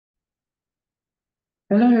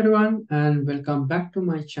Hello everyone and welcome back to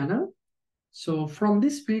my channel. So from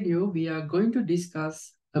this video, we are going to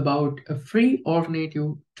discuss about a free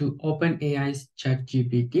alternative to OpenAI's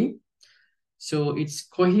ChatGPT. So it's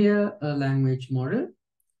Cohere language model.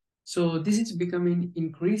 So this is becoming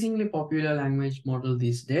increasingly popular language model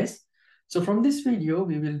these days. So from this video,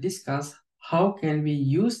 we will discuss how can we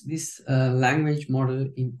use this language model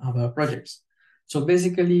in our projects. So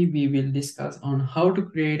basically, we will discuss on how to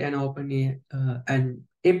create an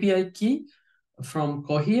API key from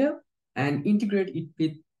Cohere and integrate it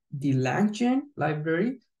with the LangChain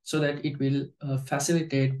library so that it will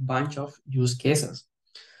facilitate bunch of use cases.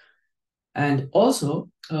 And also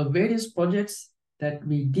various projects that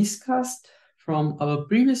we discussed from our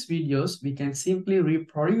previous videos, we can simply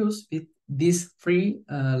reproduce with this free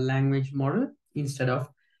language model instead of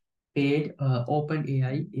paid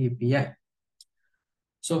OpenAI API.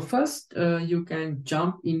 So first, you can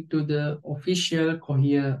jump into the official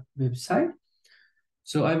Cohere website.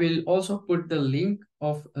 So I will also put the link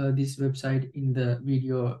of this website in the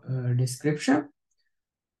video description.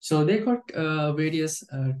 So they got various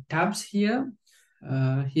tabs here.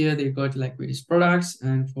 Here they got like various products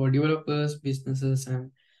and for developers, businesses,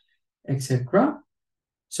 and etc.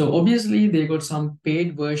 So obviously they got some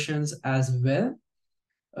paid versions as well.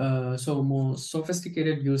 So more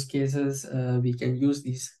sophisticated use cases, we can use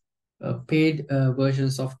these paid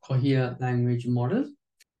versions of Cohere language model.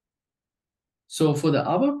 So for the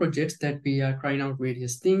other projects that we are trying out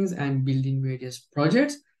various things and building various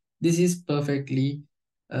projects, this is perfectly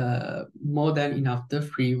more than enough the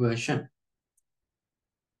free version.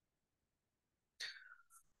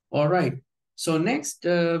 All right. So next,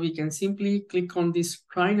 we can simply click on this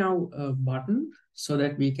Try Now button so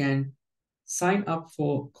that we can sign up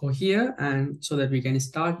for Cohere and so that we can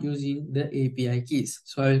start using the API keys.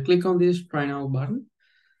 So I will click on this Try Now button.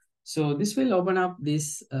 So this will open up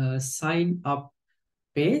this sign up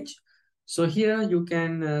page. So here you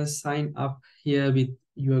can sign up here with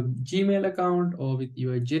your Gmail account or with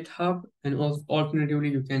your GitHub, and also alternatively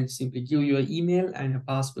you can simply give your email and a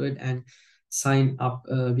password and sign up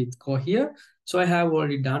with Cohere. So I have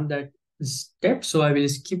already done that step, so I will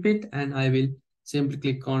skip it and I will simply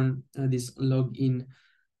click on this login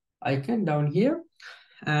icon down here.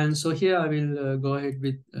 And so here I will go ahead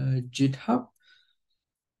with GitHub.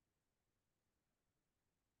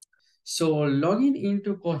 So logging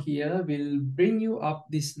into Cohere will bring you up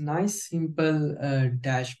this nice simple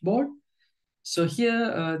dashboard. So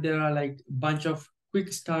here there are like a bunch of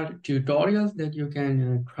quick start tutorials that you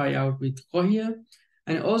can try out with Cohere.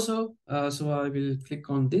 And also, so I will click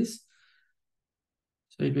on this.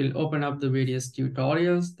 So it will open up the various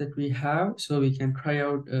tutorials that we have. So we can try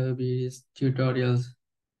out various tutorials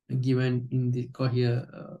given in the Cohere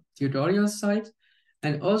tutorial site.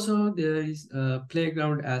 And also there is a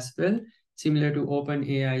playground as well, similar to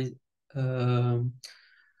OpenAI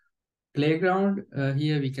playground.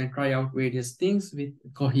 Here we can try out various things with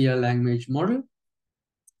Cohere language model.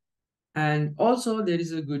 And also there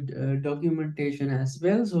is a good documentation as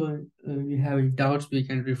well. So we have any doubts, we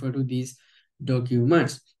can refer to these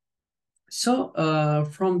documents. So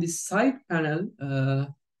from the side panel,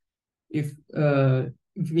 if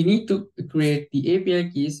we need to create the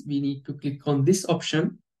API keys, we need to click on this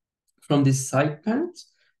option from this side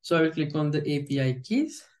panels. So I will click on the API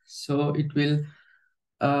keys. So it will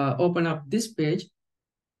open up this page.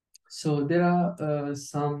 So there are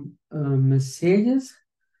some messages.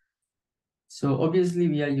 So obviously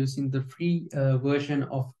we are using the free version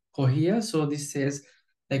of Cohere. So this says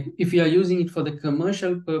like if you are using it for the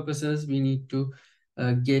commercial purposes, we need to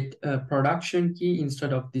get a production key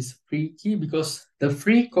instead of this free key, because the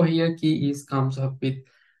free Cohere key comes up with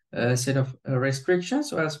a set of restrictions.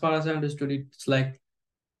 So as far as I understood, it's like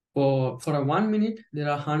for a 1 minute, there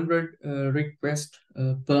are 100 requests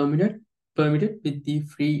permitted with the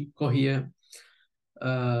free Cohere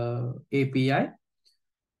API.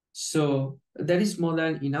 So that is more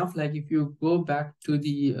than enough. Like if you go back to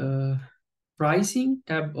the pricing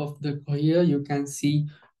tab of the Cohere, you can see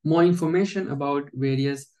more information about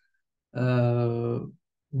various uh,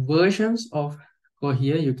 versions of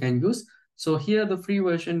Cohere you can use. So here the free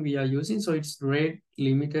version we are using, so it's rate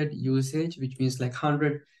limited usage, which means like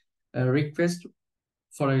 100 requests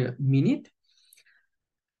for a minute.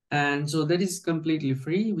 And so that is completely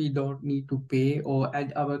free. We don't need to pay or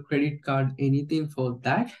add our credit card, anything for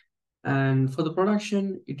that. And for the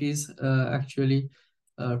production, it is actually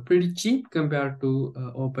pretty cheap compared to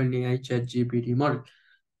OpenAI ChatGPT model.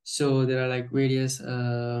 So there are like various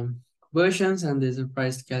versions and there's a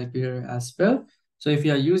price calculator as well. So if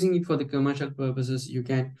you are using it for the commercial purposes, you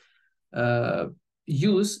can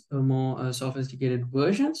use more sophisticated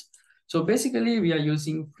versions. So basically, we are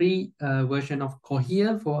using free version of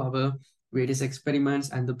Cohere for our various experiments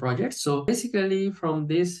and the projects. So basically, from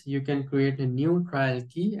this, you can create a new trial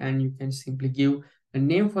key and you can simply give a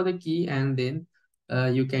name for the key, and then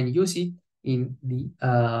you can use it in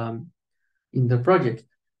the project.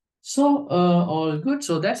 So all good.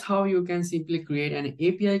 So that's how you can simply create an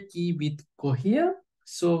API key with Cohere.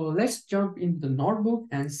 So let's jump into the notebook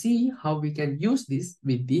and see how we can use this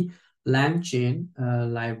with the LangChain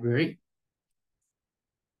library.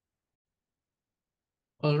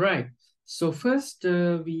 All right. So first,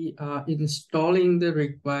 we are installing the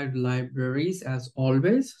required libraries as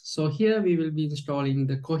always. So here we will be installing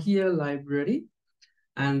the Cohere library,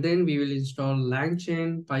 and then we will install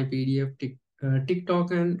LangChain, PyPDF,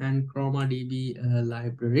 TikToken, and ChromaDB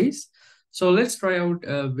libraries. So let's try out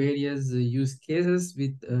various use cases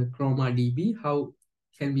with ChromaDB. How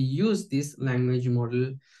can we use this language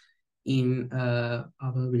model in our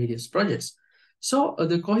various projects? So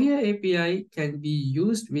the Cohere API can be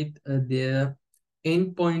used with their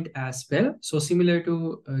endpoint as well. So similar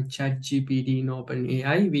to ChatGPT in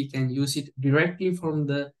OpenAI, we can use it directly from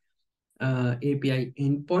the API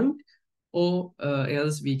endpoint, or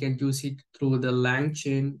else we can use it through the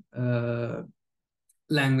LangChain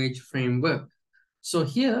language framework. So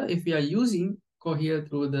here, if we are using Cohere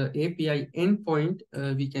through the API endpoint,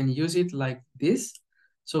 we can use it like this.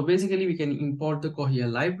 So basically, we can import the Cohere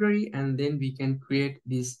library, and then we can create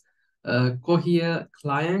this Cohere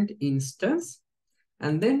client instance.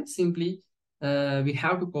 And then simply, we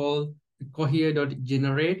have to call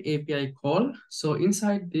cohere.generate API call. So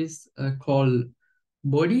inside this call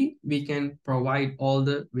body, we can provide all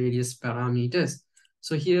the various parameters.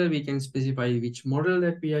 So here we can specify which model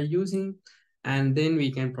that we are using, and then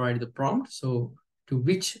we can provide the prompt. So to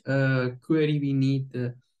which query we need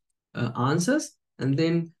the answers, and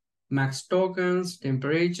then max tokens,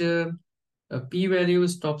 temperature,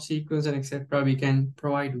 p-values, top sequence, and etc. We can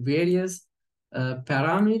provide various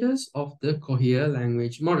parameters of the Cohere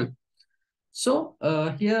language model. So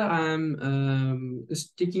here I'm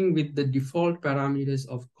sticking with the default parameters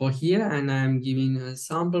of Cohere, and I'm giving a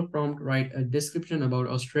sample prompt, write a description about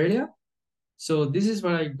Australia. So this is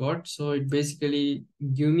what I got. So it basically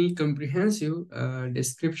give me comprehensive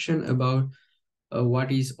description about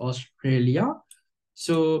what is Australia.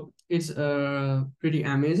 So it's pretty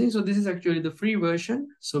amazing. So this is actually the free version.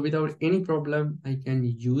 So without any problem, I can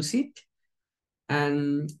use it.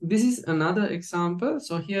 And this is another example.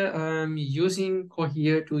 So here I'm using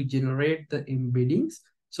Cohere to generate the embeddings.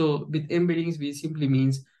 So with embeddings, we simply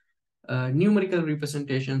means numerical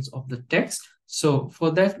representations of the text. So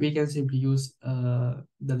for that, we can simply use the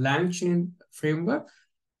LangChain framework.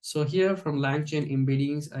 So here from LangChain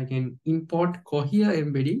embeddings, I can import Cohere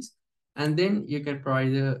embeddings, and then you can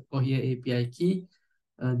provide the Cohere API key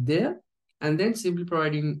there, and then simply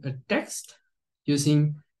providing a text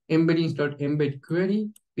using embeddings.embed query,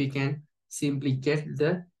 we can simply get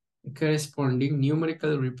the corresponding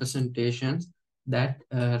numerical representations that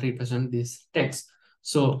represent this text.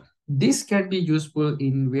 So this can be useful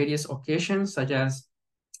in various occasions such as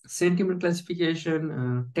sentiment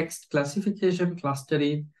classification, text classification,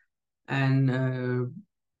 clustering, and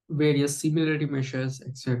various similarity measures,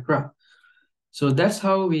 etc. So that's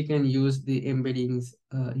how we can use the embeddings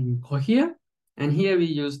in Cohere. And here we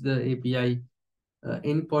use the API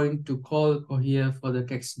endpoint to call Cohere for the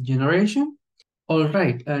text generation. All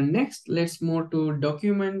right, next let's move to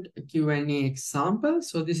document Q&A example.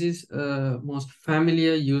 So this is most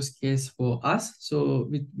familiar use case for us. So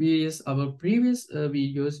with our previous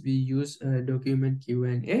videos, we use document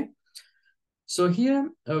Q&A. So here,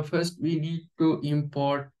 first we need to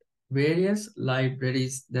import various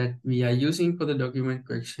libraries that we are using for the document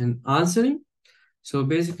question answering. So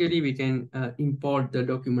basically, we can import the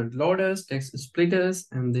document loaders, text splitters,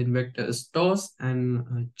 and then vector stores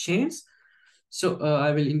and chains. So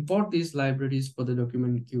I will import these libraries for the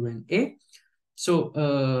document Q&A.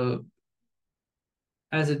 So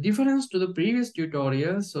as a difference to the previous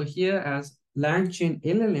tutorial, so here as LangChain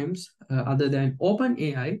LLMs, other than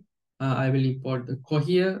OpenAI, I will import the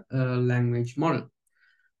Cohere language model.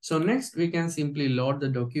 So next, we can simply load the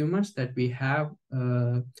documents that we have.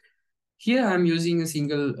 Here, I'm using a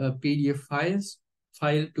single PDF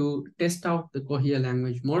file to test out the Cohere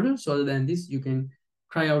language model. So other than this, you can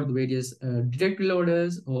try out the various directory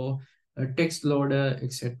loaders or text loader,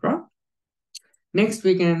 etc. Next,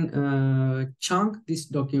 we can chunk this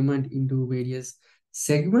document into various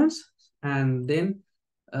segments, and then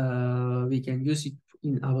we can use it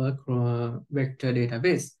in our vector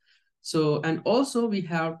database. So, and also we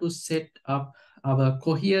have to set up our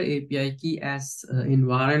Cohere API key as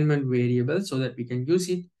environment variable so that we can use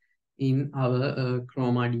it in our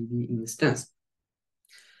ChromaDB instance.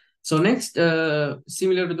 So next,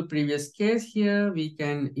 similar to the previous case here, we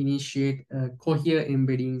can initiate a Cohere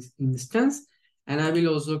embeddings instance, and I will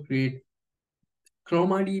also create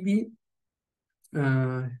ChromaDB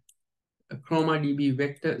a ChromaDB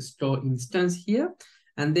vector store instance here,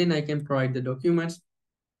 and then I can provide the documents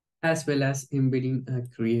as well as embedding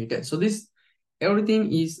created. So this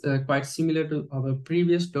everything is quite similar to our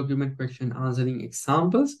previous document question answering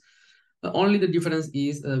examples. Only the difference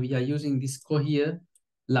is we are using this Cohere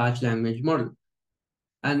large language model.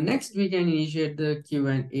 And next we can initiate the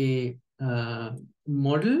Q&A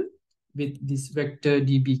model with this vector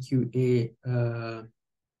dbqa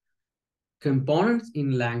components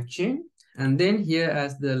in LangChain. And then here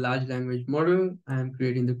as the large language model, I'm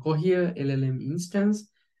creating the Cohere LLM instance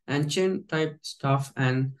and chain type stuff,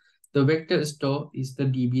 and the vector store is the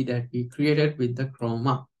DB that we created with the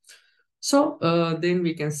Chroma. So then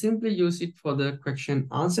we can simply use it for the question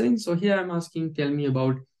answering. So here I'm asking, tell me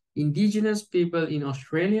about indigenous people in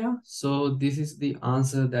Australia. So this is the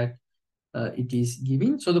answer that it is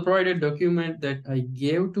giving. So the provided document that I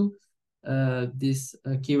gave to this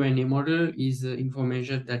Q&A model is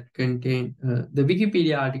information that contain the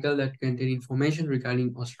Wikipedia article that contain information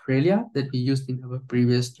regarding Australia that we used in our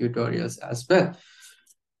previous tutorials as well.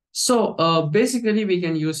 So basically we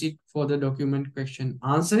can use it for the document question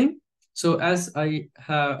answering. So as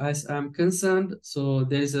I'm concerned, so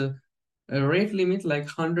there is a rate limit like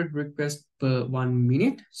 100 requests per 1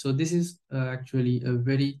 minute. So this is actually a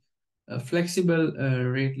very flexible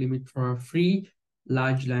rate limit for a free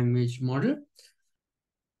large language model.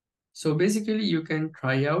 So basically you can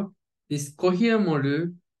try out this Cohere model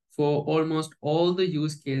for almost all the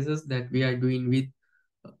use cases that we are doing with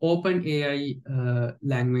OpenAI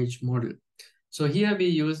language model. So here we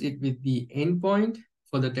use it with the endpoint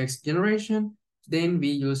for the text generation. Then we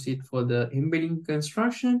use it for the embedding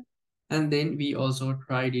construction. And then we also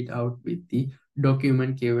tried it out with the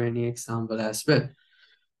document Q&A example as well.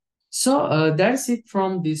 So that's it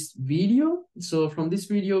from this video. So from this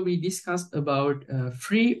video, we discussed about a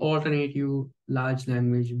free alternative large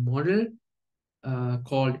language model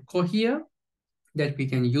called Cohere that we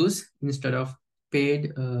can use instead of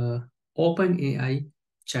paid OpenAI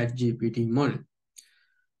ChatGPT model.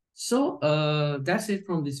 So that's it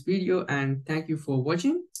from this video, and thank you for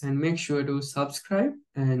watching, and make sure to subscribe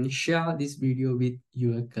and share this video with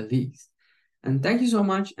your colleagues. And thank you so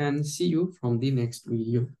much, and see you from the next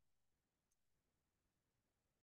video.